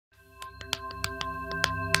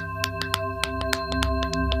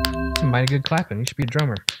some mighty good clapping. You should be a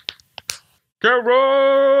drummer.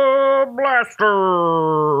 Kero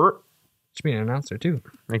Blaster! You should be an announcer too.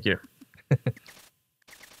 Thank you.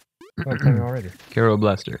 Oh, timer already. Kero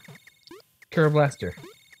Blaster. Kero Blaster.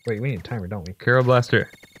 Wait, we need a timer, don't we? Kero Blaster.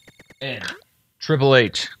 And Triple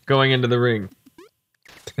H going into the ring.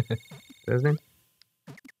 Is that his name?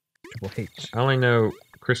 Triple H. I only know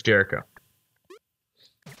Chris Jericho.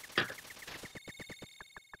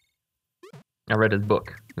 I read his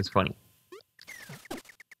book. It's funny.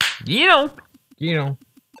 You know.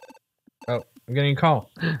 Oh, I'm getting a call.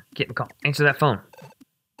 Getting a call. Answer that phone.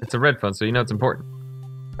 It's a red phone, so you know it's important.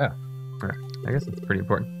 Oh. Right. I guess it's pretty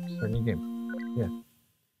important. Start a new game. Yeah.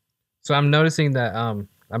 So I'm noticing that I'm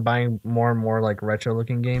buying more and more like retro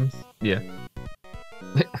looking games. Yeah.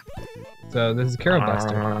 So this is Kero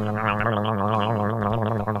Blaster.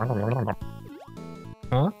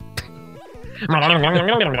 Huh?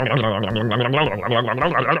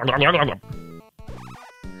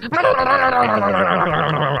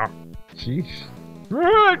 Sheesh.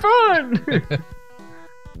 Alright, fine!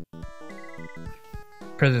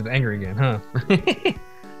 President's angry again, huh?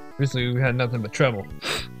 Recently we had nothing but trouble.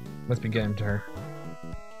 Must be getting to her.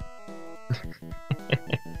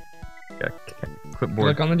 Clipboard.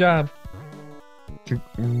 Look on the job.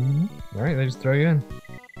 Alright, they just throw you in.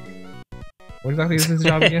 What exactly is his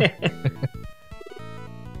job again?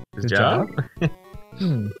 His job?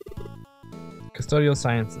 Custodial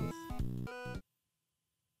sciences.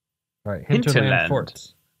 Alright, Hinterland Fort.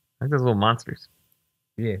 Like those little monsters.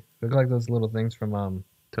 Yeah, look like those little things from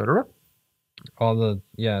Totoro? all the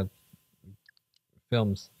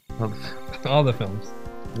films. All the films.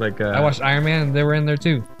 Like I watched Iron Man and they were in there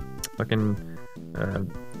too. Fucking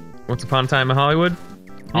Once Upon a Time in Hollywood?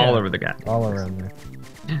 Yeah. All over the guy. All around there.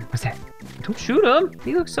 What's that? Don't shoot him.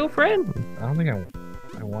 He looks so friendly. I don't think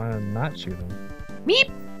I want to not shoot him. Meep.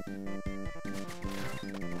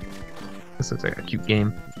 This looks like a cute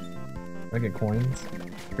game. I get coins.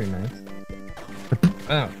 Pretty nice.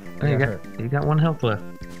 Oh, Oh, you got one health left.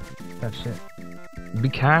 that shit. Be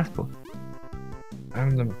careful.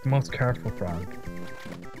 I'm the most careful frog.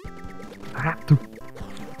 I have to.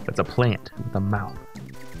 That's a plant with a mouth.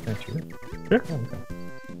 Can I shoot it? Yeah. Oh, okay.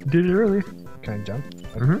 You did it earlier. Can I jump?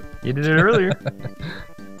 Mm-hmm. You did it earlier.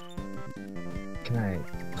 Can I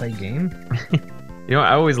play game? You know,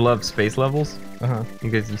 I always love space levels Uh-huh.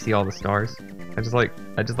 because you see all the stars. I just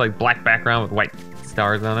like black background with white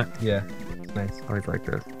stars on it. Yeah. It's nice. I always like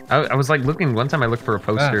those. I was like looking one time. I looked for a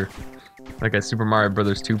poster, like a Super Mario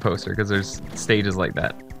Brothers 2 poster, because there's stages like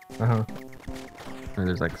that. Uh-huh. And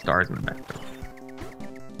there's like stars in the background.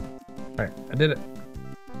 Alright, I did it.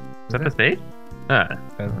 Is that the stage? Ah,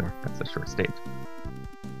 Over. that's a short stage.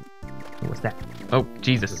 What's that? Oh,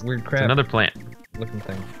 Jesus. It's a weird It's crab another plant. looking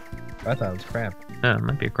thing. I thought it was crab. Oh,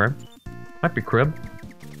 might be a crab. Might be crib.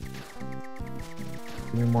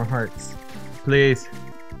 Give me more hearts. Please.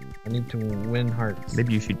 I need to win hearts.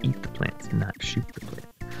 Maybe you should eat the plants, not shoot the plants.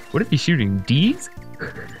 What if he's shooting D's?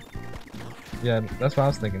 Yeah, that's what I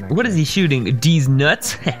was thinking. Actually. What is he shooting? D's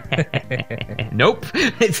nuts? Nope.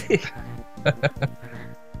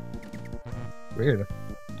 Weird.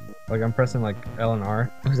 Like I'm pressing like L and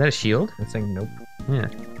R Was that a shield? and saying nope. Yeah.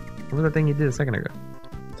 What was that thing you did a second ago?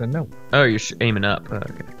 It said no. Oh, you're aiming up. Oh,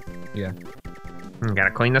 okay. Yeah.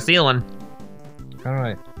 Gotta clean the ceiling. How do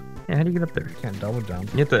I? Yeah, how do you get up there? Can't double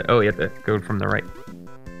jump. You have to. Oh, you have to go from the right.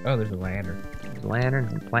 Oh, there's a ladder. There's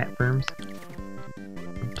lanterns and platforms.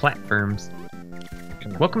 Platforms.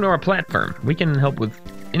 Come on. Welcome to our platform. We can help with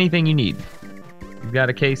anything you need. You've got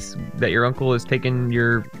a case that your uncle is taking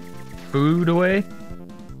your food away?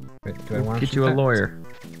 Wait, do I We'll want get you a lawyer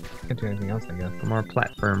Can't do anything else, I guess. from our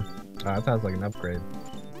platform. Oh, I thought it was like an upgrade.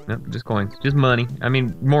 Nope, just coins. Just money. I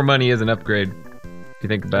mean, more money is an upgrade. If you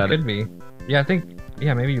think about it. Could be. Yeah, I think.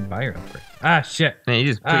 Yeah, maybe you buy your upgrade. Ah, shit. Man, you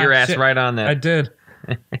just put your ass shit. right on I that. did.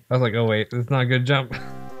 I was like, oh wait, it's not a good jump.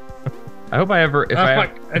 I hope I ever, Fuck.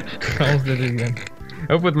 I almost did it again.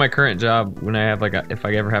 I hope with my current job, when I have like a, if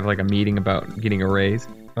I ever have like a meeting about getting a raise,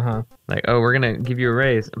 Uh-huh. like, oh, we're gonna give you a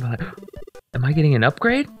raise. I'm like, am I getting an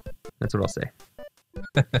upgrade? That's what I'll say.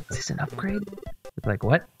 Is this an upgrade? It's like,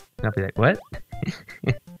 what? And I'll be like, what?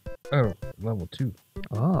 Oh, level 2.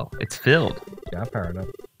 Oh, it's filled. Yeah, I powered up.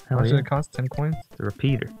 How Hell much yeah. did it cost? 10 coins? It's a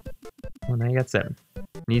repeater. Well, now you got 7.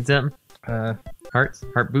 Need something? Hearts?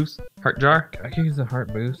 Heart boost? Heart jar? I could use a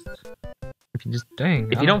heart boost. If you just,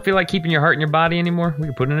 Dang. if you don't feel like keeping your heart in your body anymore, we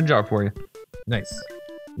can put it in a jar for you. Nice.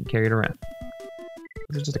 You can carry it around.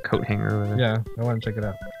 There's just a coat hanger over there. Yeah, I want to check it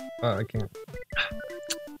out. Oh, I can't.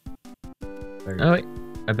 There you go. Oh wait,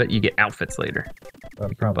 I bet you get outfits later.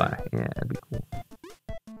 Probably. Bye. Yeah, that'd be cool.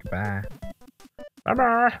 Goodbye. Bye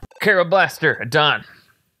bye. Kero Blaster, Don.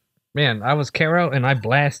 Man, I was Kero and I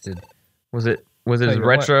blasted. Was it Tell as you what.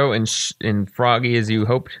 retro and froggy as you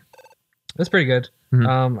hoped? That's pretty good.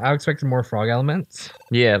 Mhm. I expected more frog elements.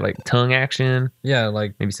 Yeah, like tongue action, Yeah,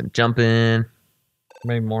 like maybe some jumping,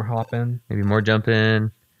 maybe more hopping, maybe more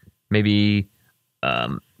jumping, maybe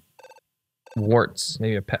warts,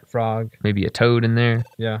 maybe a pet frog. maybe a toad in there,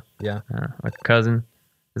 Yeah. like a cousin.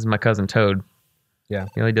 This is my cousin Toad. Yeah.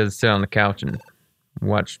 He only does sit on the couch and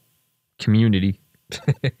watch Community.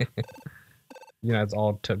 You know, it's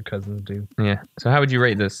all Toad cousins do. Yeah. So how would you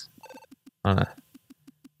rate this on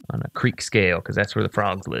a creek scale? Because that's where the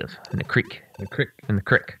frogs live, in the creek. The creek. In the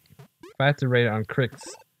creek. If I had to rate it on creeks,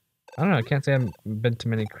 I don't know. I can't say I've been to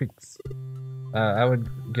many creeks. I would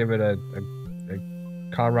give it a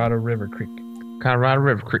Colorado River Creek. Colorado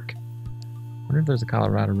River Creek. I wonder if there's a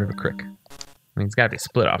Colorado River Creek. I mean, it's got to be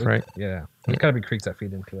split off, right? Yeah. There's got to be creeks that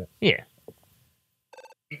feed into it. Yeah.